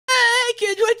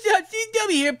kids, what's up?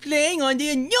 ZGW here playing on the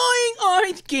annoying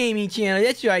Orange Gaming channel.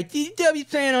 That's right, ZGW's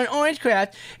playing on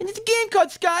Orangrecraft, and it's a game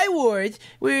called Sky Wars,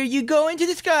 where you go into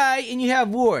the sky and you have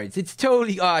wars. It's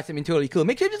totally awesome and totally cool.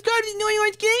 Make sure to subscribe to the annoying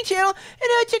Orange Gaming channel,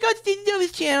 and check out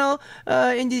ZGW's channel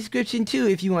in the description too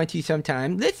if you want to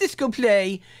sometime. Let's just go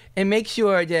play and make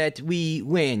sure that we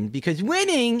win, because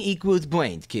winning equals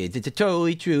brains, kids. It's a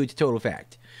totally true, it's a total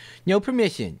fact. No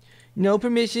permission. No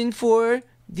permission for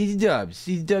ZGW.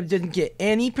 ZGW doesn't get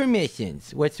any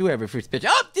permissions whatsoever for special.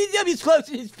 Oh, ZGW's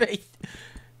closing his face.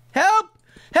 Help!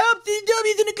 Help!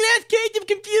 ZGW's in a glass cage of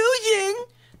confusion.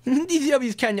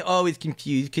 ZGW's kind of always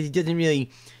confused because he doesn't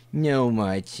really know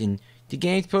much. And the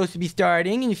game's supposed to be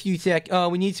starting in a few seconds. Oh,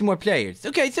 we need some more players.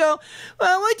 Okay, so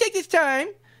I want to take this time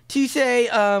to say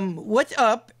what's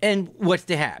up and what's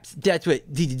the haps. That's what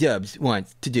ZGW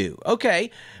wants to do. Okay,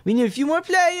 we need a few more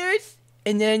players.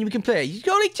 And then we can play. You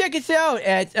can only check us out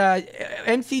at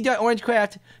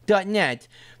mc.orangecraft.net.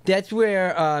 That's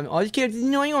where all the characters in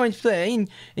Annoying Orange play, and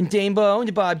Damebo and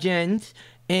the Bob Gens,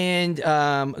 and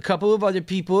a couple of other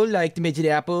people like the Midget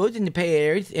Apples and the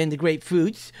Pears and the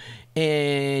Grapefruits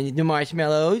and the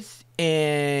Marshmallows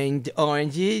and the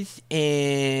Oranges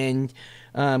and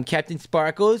Captain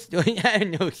Sparkles. I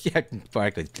don't know if Captain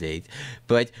Sparkles plays,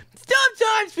 but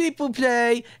sometimes people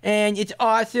play, and it's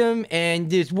awesome, and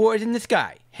there's wars in the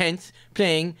sky, hence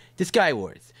playing the Sky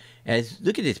Wars.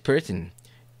 Look at this person,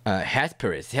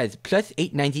 Hasperus, has plus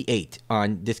 898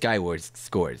 on the Sky Wars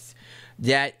scores.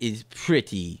 That is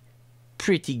pretty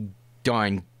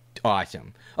darn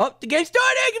awesome. Oh, the game's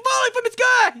starting! Falling from the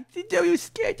sky! ZW was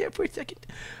scared there for a second.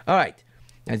 Alright,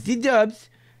 now ZW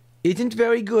isn't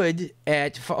very good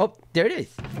at... Oh, there it is.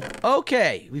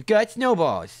 Okay, we've got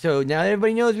snowballs. So now that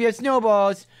everybody knows we have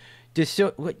snowballs,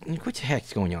 what the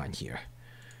heck's going on here?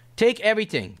 Take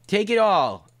everything. Take it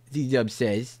all, ZW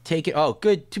says. Take it all.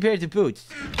 Good, 2 pairs of boots,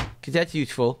 because that's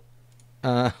useful.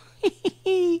 No,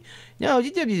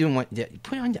 ZW doesn't want that.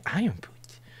 Put on the iron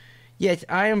boots. Yes,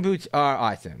 iron boots are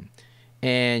awesome.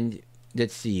 And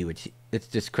let's see. Let's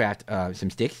just craft some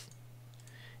sticks.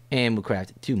 And we'll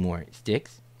craft 2 more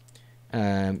sticks.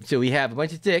 So we have a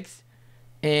bunch of sticks,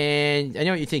 and I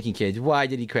know what you're thinking, kids. Why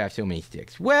did he craft so many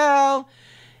sticks? Well,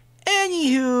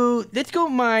 anywho, let's go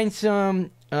mine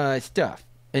some stuff.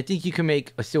 I think you can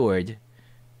make a sword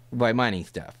by mining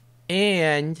stuff.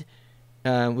 And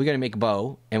we're going to make a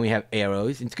bow, and we have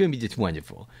arrows, and it's going to be just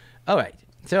wonderful. Alright,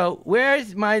 so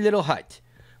where's my little hut?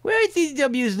 Where's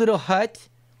ZW's little hut?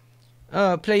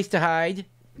 Place to hide.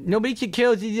 Nobody can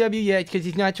kill ZW yet, because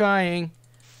he's not trying.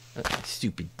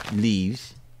 Stupid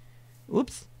leaves.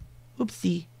 Oops.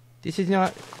 Oopsie. This is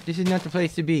not the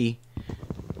place to be.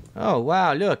 Oh,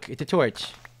 wow, look, it's a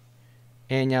torch.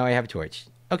 And now I have a torch.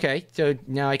 Okay, so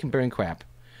now I can burn crap.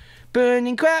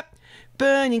 Burning crap!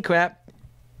 Burning crap!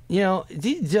 You know,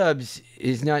 ZGW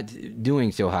is not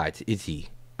doing so hot, is he?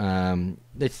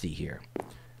 Let's see here.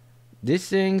 This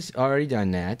thing's already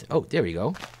done that. Oh, there we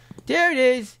go. There it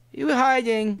is! You were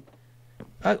hiding.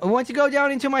 I want to go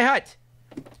down into my hut.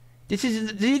 This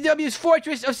is ZGW's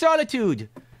Fortress of Solitude.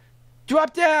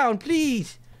 Drop down,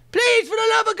 please. Please, for the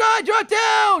love of God, drop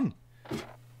down!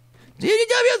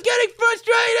 ZGW's getting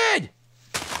frustrated!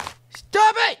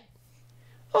 Stop it!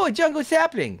 Oh, a jungle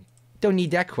sapling. Don't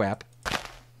need that crap.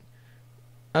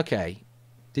 Okay.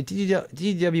 The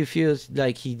ZGW feels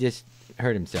like he just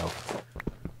hurt himself.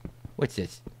 What's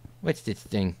this? What's this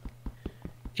thing?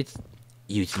 It's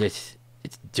useless.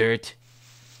 It's dirt.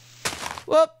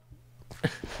 Whoop!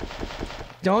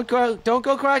 Don't go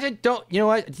across it. You know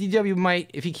what? ZW might,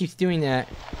 if he keeps doing that,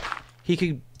 he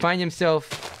could find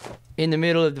himself in the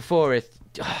middle of the forest.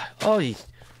 Oh,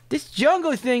 this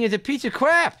jungle thing is a piece of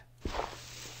crap.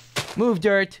 Move,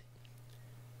 dirt.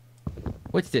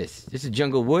 What's this? This is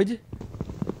jungle wood?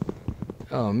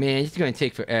 Oh, man, this is going to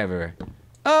take forever.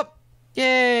 Oh,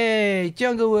 yay,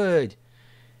 jungle wood.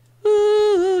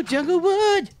 Ooh, jungle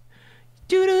wood.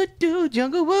 Do-do-do,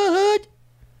 jungle wood.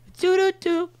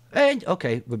 Do-do-do. And,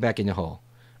 okay, we're back in the hole.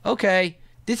 Okay,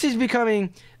 this is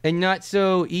becoming a not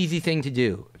so easy thing to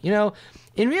do. You know,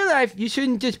 in real life, you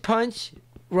shouldn't just punch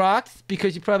rocks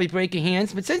because you probably break your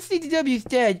hands. But since ZGW's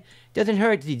dead, it doesn't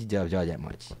hurt ZGW all that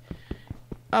much.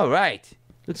 Alright,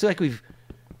 looks like we've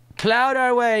plowed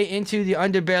our way into the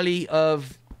underbelly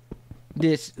of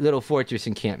this little fortress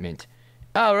encampment.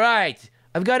 Alright,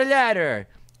 I've got a ladder.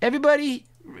 Everybody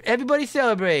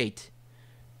celebrate.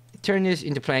 Turn this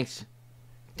into planks.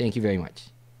 Thank you very much.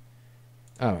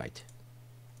 Alright.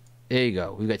 There you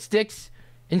go. We've got sticks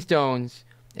and stones,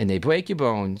 and they break your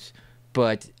bones,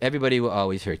 but everybody will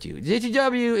always hurt you.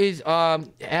 ZGW is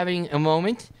having a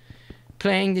moment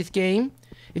playing this game,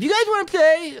 if you guys want to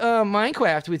play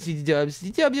Minecraft with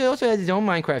ZGW also has his own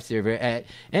Minecraft server at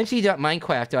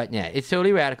mc.minecraft.net. It's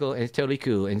totally radical and it's totally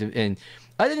cool. And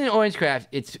other than Orangecraft,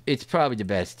 it's probably the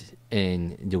best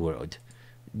in the world,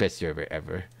 best server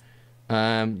ever.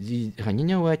 You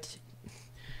know what?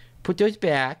 Put those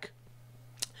back.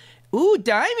 Ooh,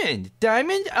 diamond!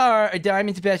 Diamond are a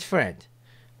diamond's best friend.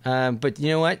 But you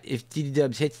know what? If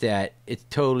ZGW hits that, it's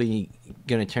totally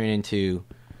gonna turn into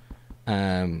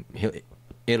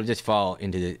it'll just fall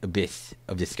into the abyss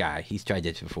of the sky. He's tried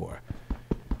this before.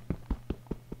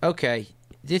 Okay,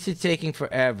 this is taking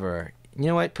forever. You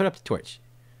know what? Put up the torch.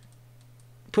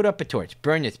 Put up a torch.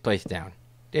 Burn this place down.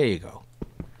 There you go.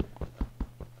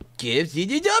 Give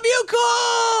ZGW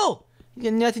cool! He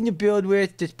got nothing to build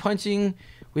with, just punching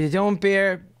with his own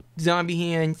bare zombie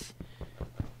hands.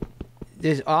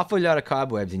 There's an awful lot of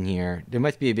cobwebs in here. There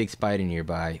must be a big spider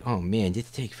nearby. Oh man, this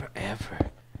takes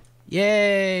forever.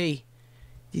 Yay!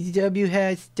 ZGW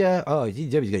has stuff. Oh,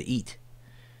 ZGW's gonna eat.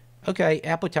 Okay,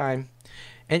 apple time.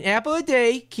 An apple a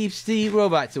day keeps the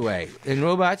robots away. And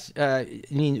robots, I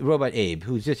mean Robot Abe,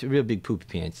 who's just a real big poopy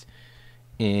pants.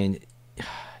 And,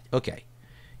 okay.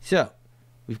 So,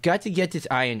 we've got to get this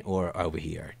iron ore over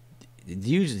here.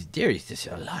 Usually, there is just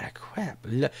a lot of crap.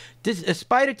 A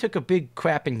spider took a big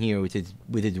crap in here with his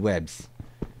webs.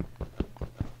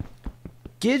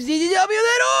 Give ZGW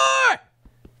that ore!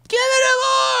 Give it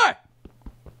an ore!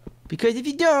 Because if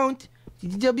you don't,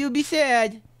 ZGW will be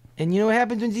sad. And you know what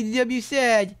happens when ZGW is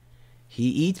sad? He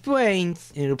eats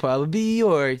brains, and it'll probably be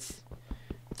yours.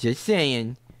 Just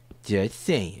saying. Just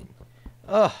saying.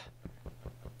 Ugh.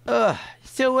 Ugh.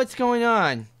 So what's going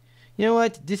on? You know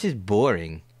what? This is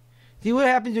boring. See what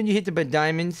happens when you hit the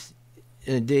diamonds?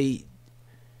 ZGW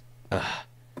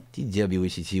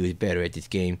wishes he was better at this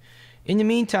game. In the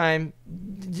meantime,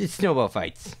 just snowball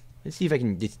fights. Let's see if I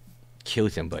can just kill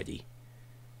somebody.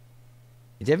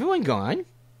 Is everyone gone?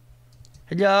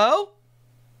 Hello?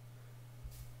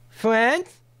 Friends?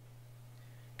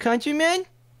 Countrymen?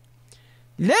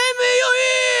 Lend me your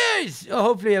ears! Oh,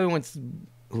 hopefully everyone's...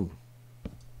 Ooh.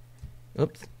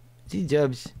 Oops.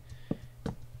 ZGW.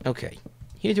 Okay.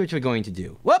 Here's what we're going to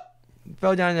do. Whoop!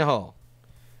 Fell down in the hole.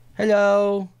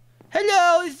 Hello?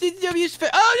 Hello? It's ZGW's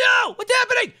oh no! What's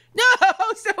happening? No!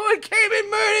 Someone came and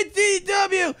murdered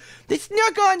ZGW! They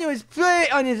snuck onto his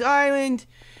on his island,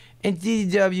 and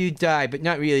ZGW died, but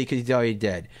not really because he's already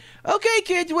dead. Okay,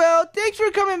 kids, well, thanks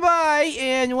for coming by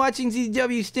and watching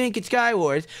ZGW stink at Sky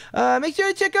Wars. Make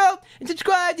sure to check out and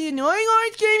subscribe to the Annoying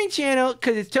Orange Gaming channel,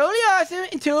 because it's totally awesome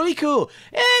and totally cool.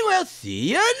 And we'll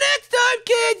see you next time,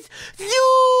 kids!